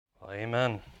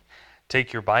Amen.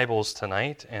 Take your Bibles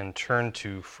tonight and turn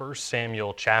to 1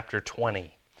 Samuel chapter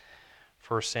 20.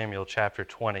 1 Samuel chapter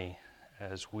 20.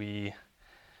 As we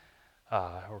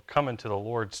are coming to the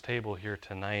Lord's table here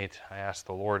tonight, I asked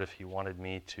the Lord if He wanted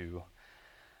me to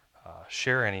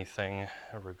share anything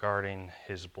regarding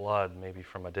His blood, maybe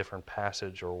from a different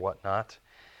passage or whatnot.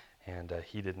 And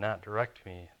He did not direct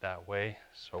me that way.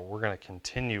 So we're going to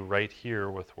continue right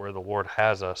here with where the Lord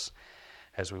has us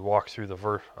as we walk through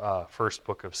the first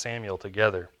book of Samuel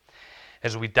together.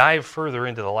 As we dive further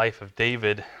into the life of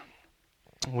David,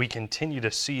 we continue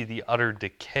to see the utter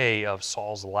decay of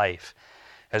Saul's life,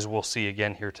 as we'll see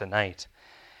again here tonight.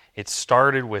 It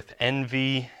started with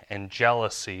envy and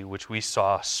jealousy, which we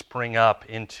saw spring up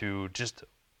into just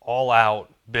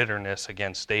all-out bitterness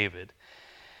against David.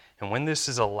 And when this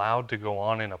is allowed to go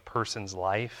on in a person's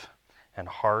life and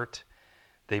heart,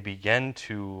 they begin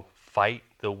to fight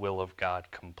the will of God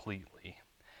completely,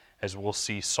 as we'll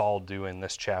see Saul do in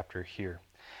this chapter here.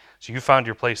 So you found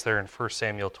your place there in 1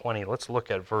 Samuel 20. Let's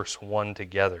look at verse 1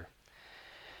 together.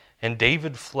 And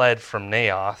David fled from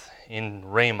Naioth in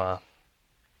Ramah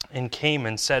and came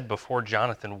and said before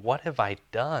Jonathan, "What have I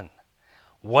done?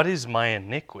 What is my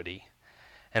iniquity?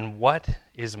 And what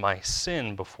is my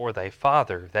sin before thy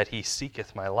father, that he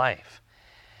seeketh my life?"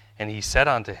 And he said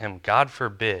unto him, "God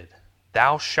forbid,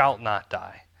 thou shalt not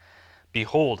die.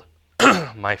 Behold,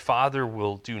 my father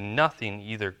will do nothing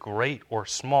either great or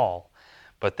small,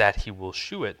 but that he will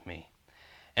shew it me.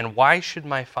 And why should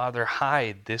my father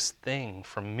hide this thing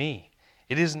from me?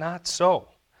 It is not so."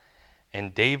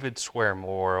 And David sware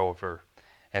moreover,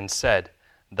 and said,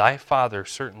 "Thy father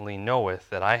certainly knoweth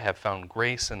that I have found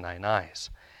grace in thine eyes.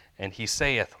 And he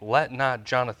saith, Let not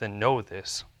Jonathan know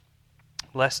this,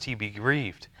 lest he be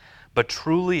grieved. But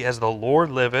truly as the Lord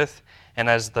liveth, and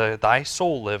as thy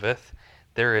soul liveth,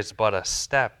 there is but a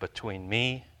step between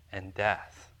me and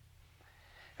death."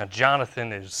 Now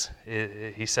Jonathan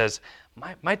he says,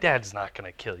 my dad's not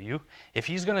going to kill you. If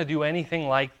he's going to do anything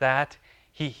like that,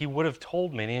 he would have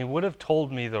told me, and he would have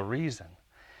told me the reason.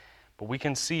 But we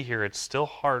can see here it's still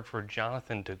hard for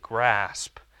Jonathan to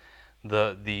grasp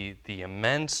the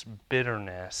immense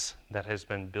bitterness that has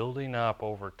been building up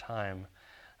over time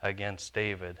against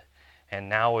David, and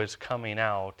now is coming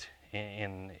out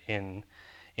in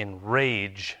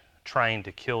rage, trying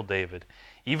to kill David.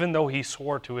 Even though he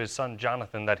swore to his son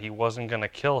Jonathan that he wasn't going to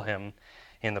kill him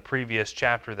in the previous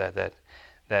chapter, that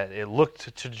it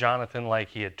looked to Jonathan like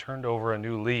he had turned over a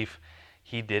new leaf,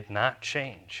 he did not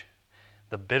change.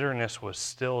 The bitterness was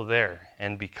still there,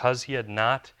 and because he had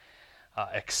not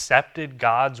accepted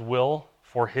God's will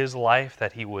for his life,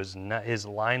 that his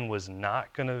line was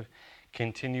not going to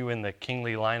continue in the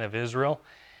kingly line of Israel,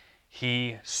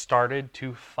 he started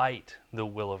to fight the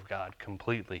will of God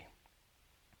completely.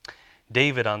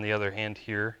 David, on the other hand,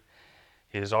 here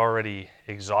is already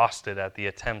exhausted at the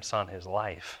attempts on his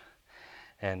life.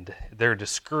 And they're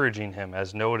discouraging him,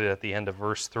 as noted at the end of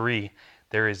verse 3,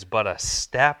 "There is but a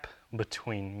step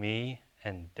between me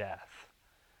and death."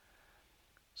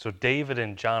 So David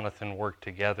and Jonathan work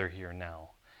together here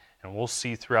now. And we'll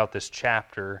see throughout this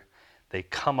chapter, they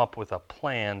come up with a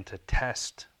plan to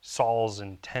test Saul's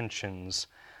intentions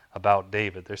about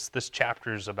David. This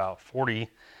chapter is about 42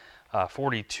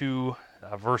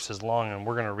 verses long, and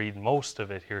we're going to read most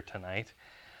of it here tonight.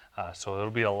 So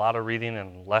it'll be a lot of reading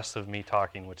and less of me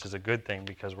talking, which is a good thing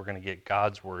because we're going to get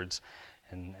God's words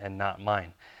and not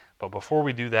mine. But before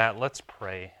we do that, let's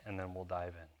pray, and then we'll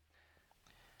dive in.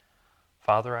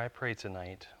 Father, I pray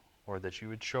tonight, Lord, that you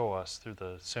would show us through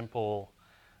the simple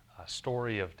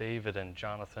story of David and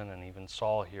Jonathan and even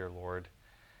Saul here, Lord,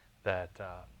 that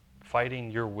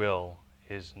fighting your will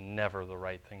is never the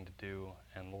right thing to do.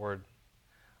 And Lord,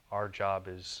 our job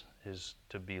is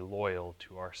to be loyal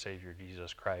to our Savior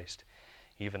Jesus Christ.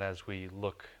 Even as we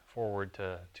look forward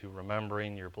to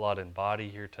remembering your blood and body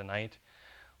here tonight,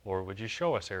 Lord, would you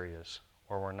show us areas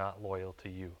where we're not loyal to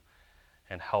you,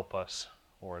 and help us,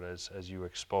 Lord, as you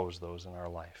expose those in our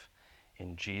life.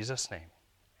 In Jesus' name,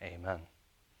 amen.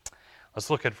 Let's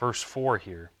look at verse 4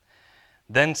 here.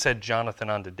 "Then said Jonathan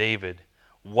unto David,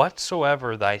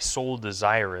 Whatsoever thy soul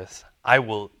desireth, I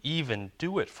will even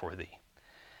do it for thee.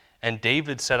 And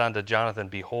David said unto Jonathan,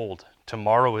 Behold,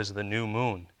 tomorrow is the new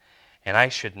moon, and I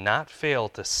should not fail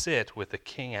to sit with the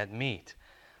king at meat.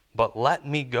 But let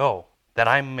me go, that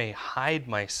I may hide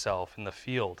myself in the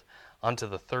field unto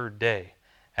the third day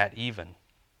at even.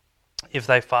 If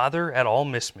thy father at all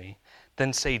miss me,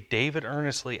 then say, David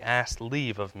earnestly asked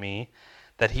leave of me,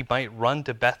 that he might run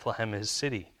to Bethlehem his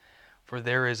city, for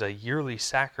there is a yearly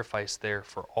sacrifice there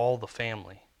for all the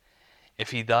family.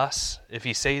 If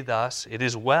he say thus, it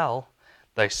is well,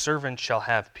 thy servant shall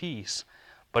have peace.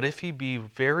 But if he be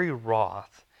very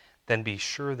wroth, then be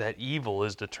sure that evil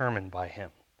is determined by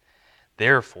him.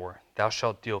 Therefore thou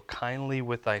shalt deal kindly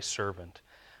with thy servant,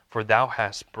 for thou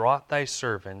hast brought thy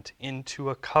servant into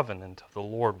a covenant of the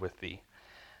Lord with thee.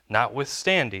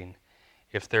 Notwithstanding,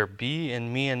 if there be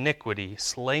in me iniquity,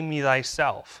 slay me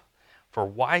thyself, for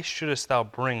why shouldest thou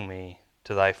bring me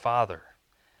to thy father?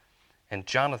 And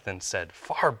Jonathan said,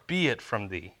 Far be it from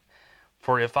thee,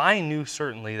 for if I knew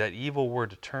certainly that evil were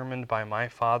determined by my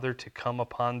father to come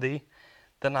upon thee,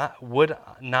 then would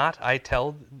not I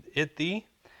tell it thee?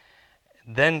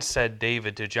 Then said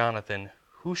David to Jonathan,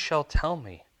 Who shall tell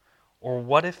me? Or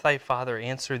what if thy father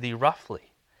answer thee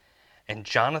roughly? And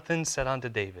Jonathan said unto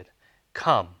David,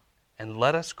 Come, and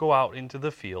let us go out into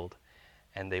the field.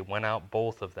 And they went out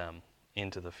both of them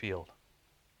into the field.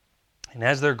 And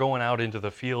as they're going out into the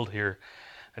field here,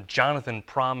 Jonathan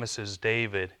promises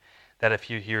David that if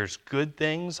he hears good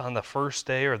things on the first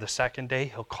day or the second day,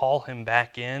 he'll call him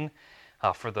back in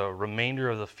for the remainder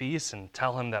of the feast and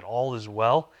tell him that all is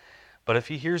well. But if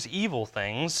he hears evil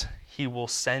things, he will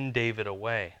send David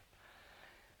away.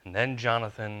 And then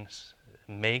Jonathan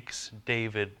makes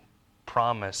David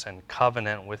promise and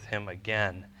covenant with him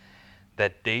again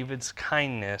that David's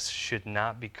kindness should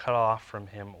not be cut off from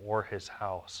him or his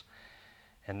house.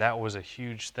 And that was a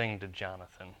huge thing to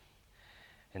Jonathan.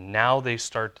 And now they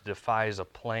start to devise a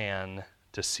plan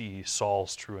to see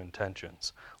Saul's true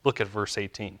intentions. Look at verse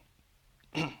 18.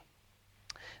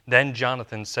 Then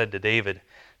Jonathan said to David,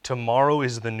 Tomorrow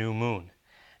is the new moon,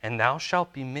 and thou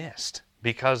shalt be missed,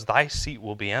 because thy seat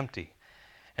will be empty.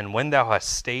 And when thou hast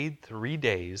stayed 3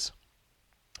 days,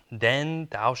 then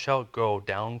thou shalt go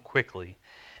down quickly,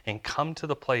 and come to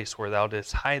the place where thou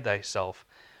didst hide thyself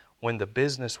when the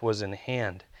business was in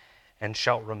hand, and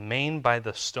shalt remain by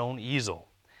the stone easel.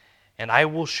 And I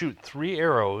will shoot 3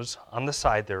 arrows on the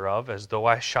side thereof, as though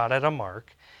I shot at a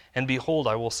mark. And behold,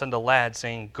 I will send a lad,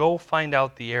 saying, Go find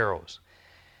out the arrows.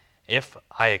 If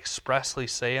I expressly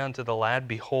say unto the lad,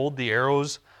 Behold, the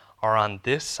arrows are on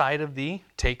this side of thee,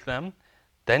 take them,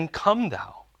 then come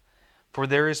thou. For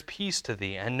there is peace to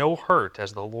thee, and no hurt,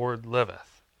 as the Lord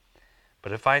liveth.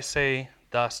 But if I say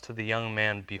thus to the young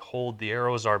man, Behold, the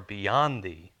arrows are beyond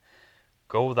thee,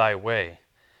 go thy way,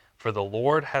 for the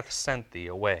Lord hath sent thee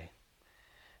away.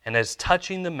 And as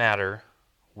touching the matter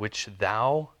which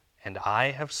thou and I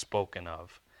have spoken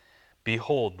of,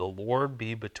 behold, the Lord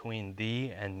be between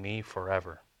thee and me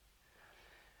forever.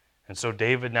 And so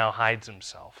David now hides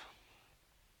himself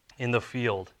in the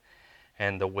field,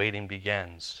 and the waiting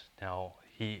begins. Now,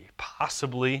 he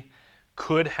possibly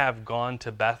could have gone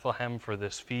to Bethlehem for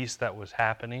this feast that was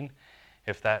happening.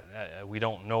 If that, we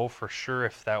don't know for sure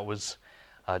if that was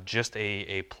just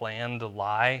a planned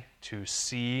lie to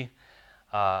see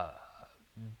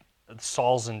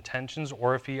Saul's intentions,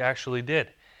 or if he actually did,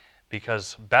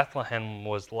 because Bethlehem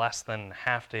was less than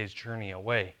half day's journey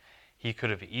away. He could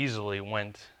have easily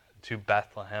went to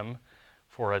Bethlehem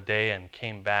for a day and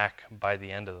came back by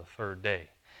the end of the 3rd day.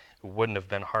 It wouldn't have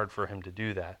been hard for him to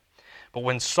do that. But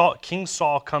when King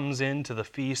Saul comes into the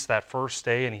feast that first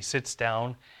day and he sits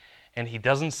down and he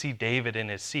doesn't see David in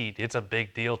his seat, it's a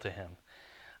big deal to him.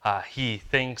 He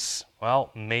thinks, well,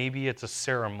 maybe it's a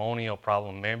ceremonial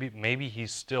problem. Maybe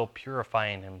he's still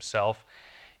purifying himself,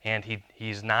 and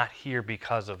he's not here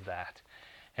because of that.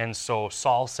 And so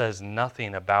Saul says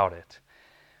nothing about it.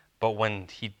 But when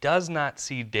he does not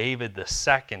see David the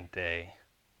 2nd day,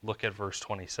 look at verse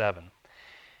 27.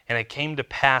 And it came to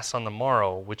pass on the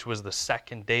morrow, which was the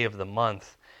 2nd day of the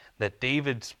month, that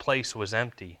David's place was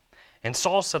empty. And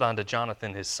Saul said unto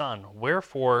Jonathan his son,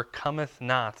 Wherefore cometh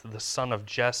not the son of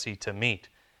Jesse to meet?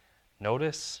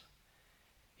 Notice,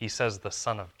 he says the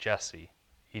son of Jesse.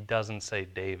 He doesn't say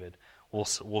David.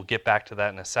 We'll get back to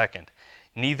that in a second.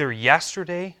 Neither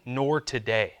yesterday nor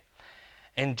today.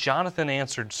 And Jonathan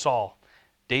answered Saul,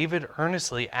 David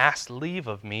earnestly asked leave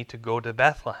of me to go to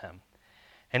Bethlehem.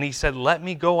 And he said, Let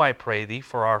me go, I pray thee,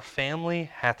 for our family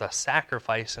hath a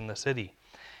sacrifice in the city.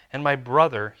 And my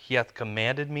brother, he hath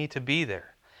commanded me to be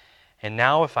there. And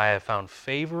now if I have found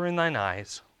favor in thine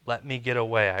eyes, let me get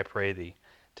away, I pray thee,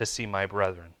 to see my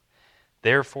brethren.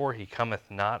 Therefore he cometh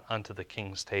not unto the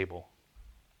king's table.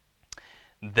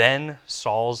 Then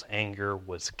Saul's anger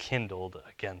was kindled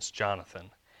against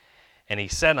Jonathan. And he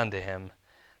said unto him,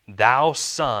 Thou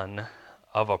son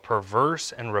of a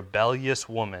perverse and rebellious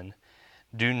woman,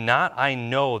 do not I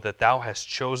know that thou hast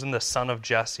chosen the son of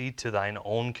Jesse to thine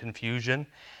own confusion,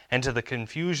 and to the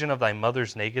confusion of thy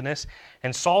mother's nakedness?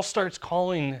 And Saul starts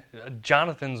calling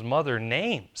Jonathan's mother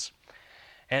names,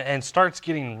 and starts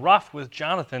getting rough with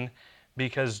Jonathan,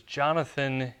 because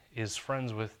Jonathan is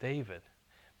friends with David.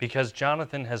 because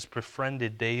Jonathan has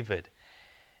befriended David,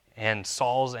 and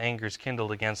Saul's anger is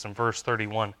kindled against him. Verse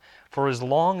 31, for as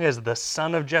long as the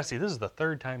son of Jesse, this is the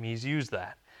third time he's used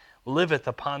that, liveth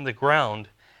upon the ground,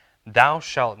 thou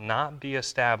shalt not be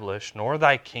established, nor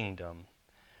thy kingdom.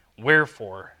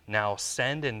 Wherefore, now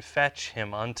send and fetch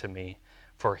him unto me,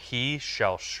 for he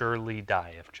shall surely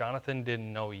die. If Jonathan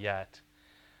didn't know yet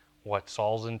what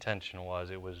Saul's intention was,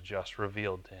 it was just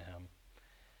revealed to him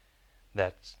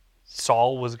that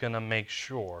Saul was going to make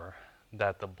sure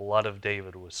that the blood of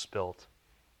David was spilt.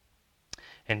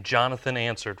 And Jonathan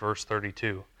answered, verse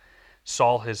 32,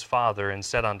 Saul his father, and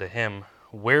said unto him,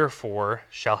 wherefore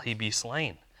shall he be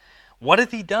slain? What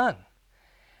hath he done?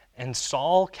 And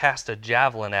Saul cast a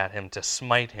javelin at him to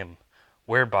smite him,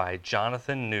 whereby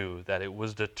Jonathan knew that it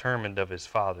was determined of his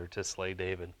father to slay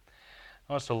David.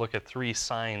 I want us to look at three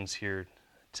signs here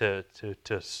to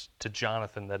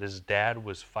Jonathan that his dad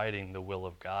was fighting the will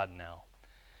of God now.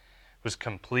 Was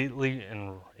completely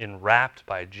enwrapped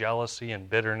by jealousy and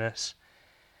bitterness.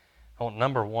 Well,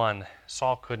 number one,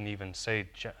 Saul couldn't even say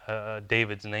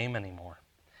David's name anymore.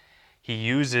 He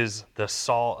uses the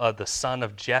son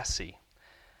of Jesse.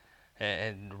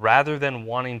 And rather than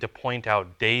wanting to point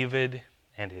out David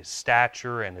and his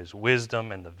stature and his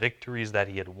wisdom and the victories that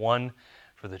he had won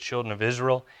for the children of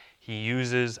Israel, he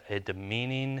uses a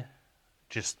demeaning,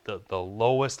 just the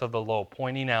lowest of the low,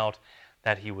 pointing out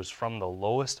that he was from the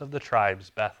lowest of the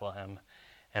tribes, Bethlehem,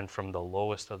 and from the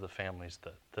lowest of the families,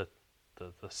 the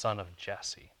son of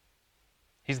Jesse.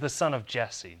 He's the son of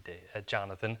Jesse,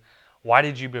 Jonathan. Why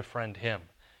did you befriend him?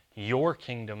 Your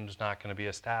kingdom's not going to be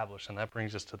established. And that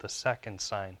brings us to the second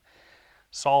sign.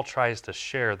 Saul tries to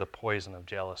share the poison of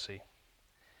jealousy.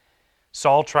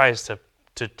 Saul tries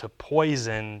to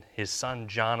poison his son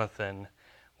Jonathan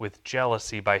with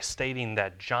jealousy by stating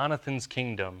that Jonathan's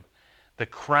kingdom, the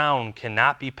crown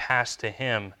cannot be passed to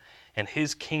him, and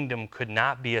his kingdom could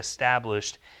not be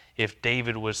established if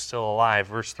David was still alive.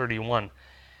 Verse 31,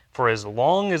 for as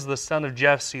long as the son of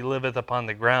Jesse liveth upon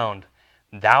the ground,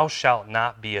 thou shalt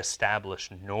not be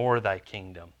established, nor thy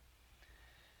kingdom.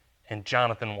 And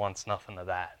Jonathan wants nothing of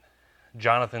that.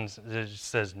 Jonathan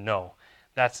says, no,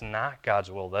 that's not God's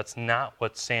will. That's not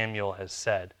what Samuel has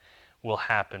said will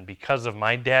happen. Because of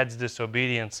my dad's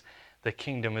disobedience, the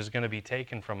kingdom is going to be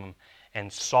taken from him.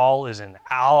 And Saul is in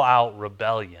all-out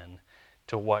rebellion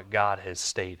to what God has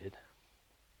stated.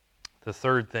 The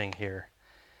third thing here,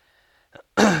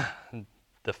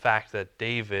 the fact that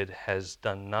David has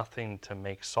done nothing to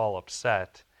make Saul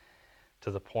upset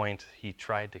to the point he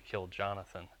tried to kill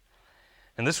Jonathan.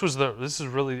 And this is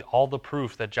really all the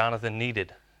proof that Jonathan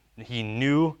needed. He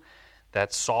knew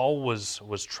that Saul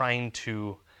was trying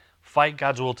to fight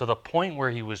God's will to the point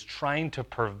where he was trying to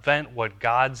prevent what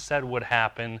God said would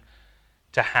happen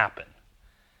to happen.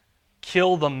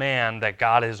 Kill the man that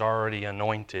God has already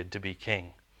anointed to be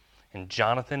king. And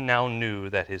Jonathan now knew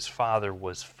that his father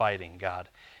was fighting God.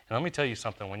 And let me tell you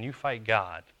something, when you fight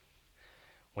God,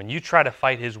 when you try to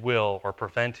fight his will or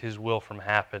prevent his will from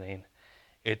happening,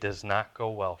 it does not go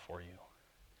well for you.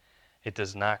 It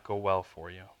does not go well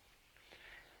for you.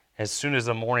 As soon as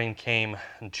the morning came,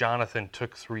 Jonathan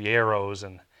took 3 arrows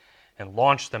and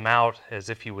launched them out as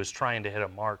if he was trying to hit a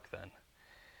mark then.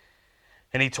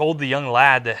 And he told the young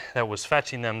lad that was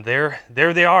fetching them, there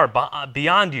they are,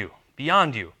 beyond you.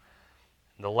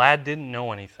 The lad didn't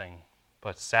know anything,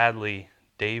 but sadly,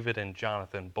 David and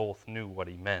Jonathan both knew what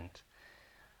he meant.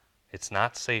 It's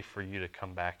not safe for you to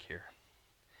come back here.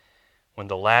 When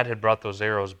the lad had brought those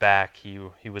arrows back,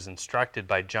 he was instructed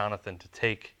by Jonathan to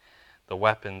take the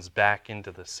weapons back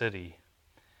into the city.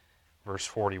 Verse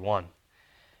 41.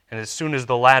 And as soon as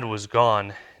the lad was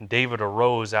gone, David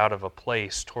arose out of a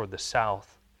place toward the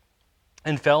south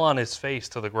and fell on his face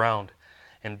to the ground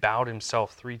and bowed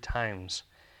himself 3 times.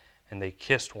 And they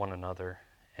kissed one another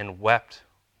and wept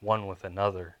one with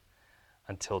another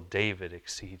until David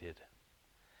exceeded.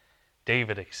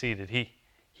 David exceeded.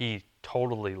 He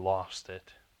totally lost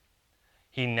it.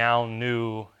 He now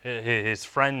knew, his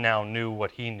friend now knew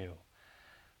what he knew,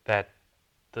 that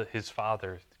his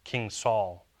father, King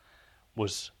Saul,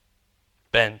 was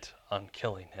bent on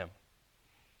killing him.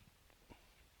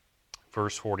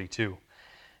 Verse 42,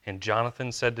 and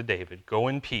Jonathan said to David, go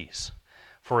in peace,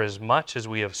 for as much as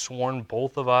we have sworn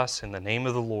both of us in the name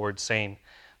of the Lord, saying,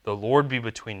 the Lord be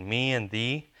between me and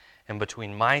thee, and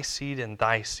between my seed and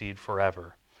thy seed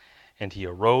forever. And he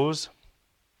arose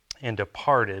and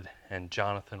departed, and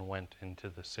Jonathan went into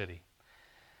the city.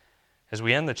 As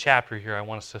we end the chapter here, I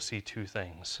want us to see 2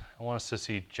 things. I want us to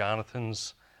see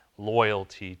Jonathan's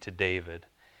loyalty to David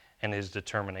and his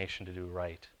determination to do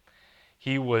right.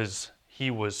 He was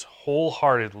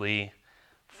wholeheartedly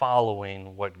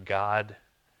following what God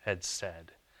had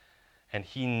said. And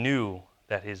he knew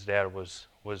that his dad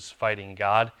was fighting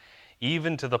God,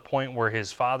 even to the point where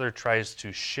his father tries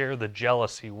to share the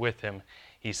jealousy with him.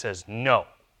 He says, "No,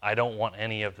 I don't want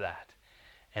any of that."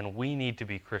 And we need to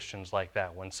be Christians like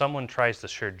that. When someone tries to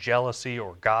share jealousy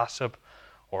or gossip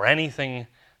or anything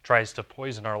tries to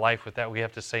poison our life with that, we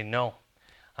have to say, "No,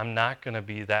 I'm not going to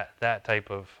be that type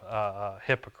of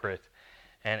hypocrite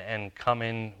and come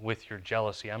in with your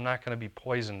jealousy. I'm not going to be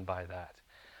poisoned by that.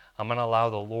 I'm going to allow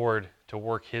the Lord to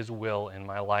work his will in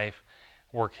my life,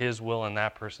 work his will in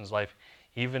that person's life,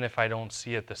 even if I don't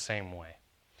see it the same way."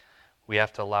 We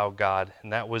have to allow God.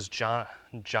 And that was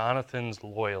Jonathan's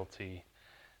loyalty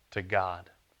to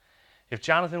God. If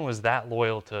Jonathan was that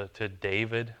loyal to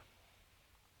David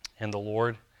and the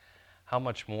Lord, how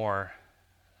much more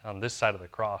on this side of the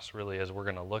cross, really, as we're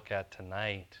going to look at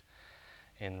tonight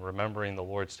in remembering the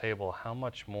Lord's table, how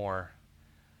much more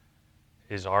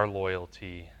is our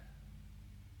loyalty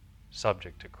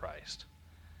subject to Christ?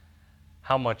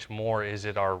 How much more is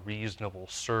it our reasonable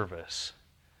service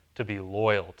to be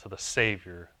loyal to the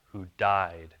Savior who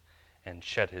died and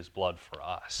shed his blood for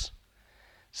us?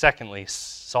 Secondly,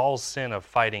 Saul's sin of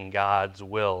fighting God's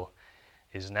will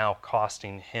is now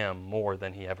costing him more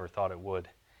than he ever thought it would.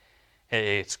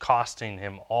 It's costing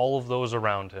him all of those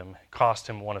around him. It cost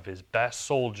him one of his best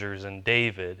soldiers in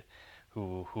David,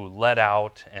 who led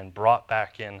out and brought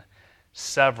back in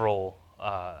several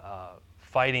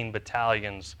fighting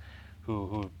battalions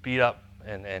who beat up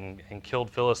and killed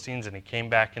Philistines, and he came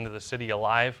back into the city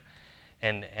alive.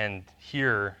 And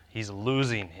here he's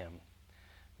losing him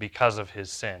because of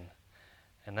his sin.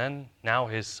 And then now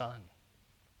his son,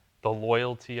 the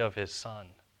loyalty of his son,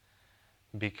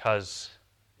 because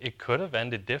it could have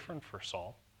ended different for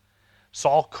Saul.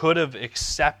 Saul could have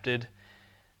accepted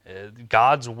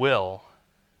God's will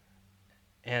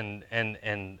and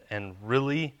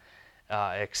really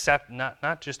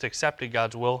not just accepted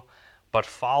God's will, but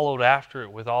followed after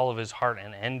it with all of his heart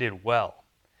and ended well.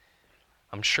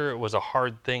 I'm sure it was a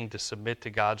hard thing to submit to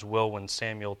God's will when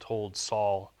Samuel told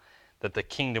Saul that the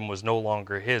kingdom was no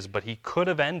longer his, but he could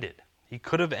have ended. He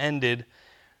could have ended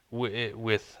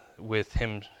with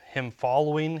him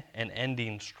following and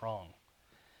ending strong.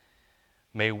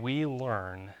 May we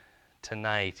learn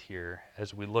tonight here,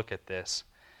 as we look at this,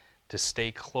 to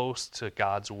stay close to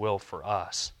God's will for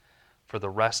us for the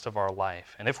rest of our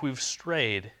life. And if we've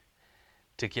strayed,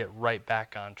 to get right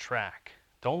back on track.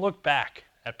 Don't look back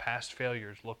at past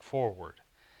failures. Look forward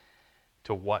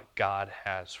to what God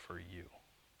has for you.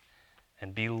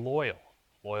 And be loyal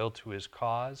to his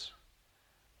cause,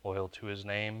 loyal to his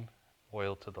name,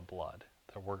 loyal to the blood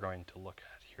that we're going to look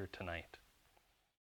at here tonight.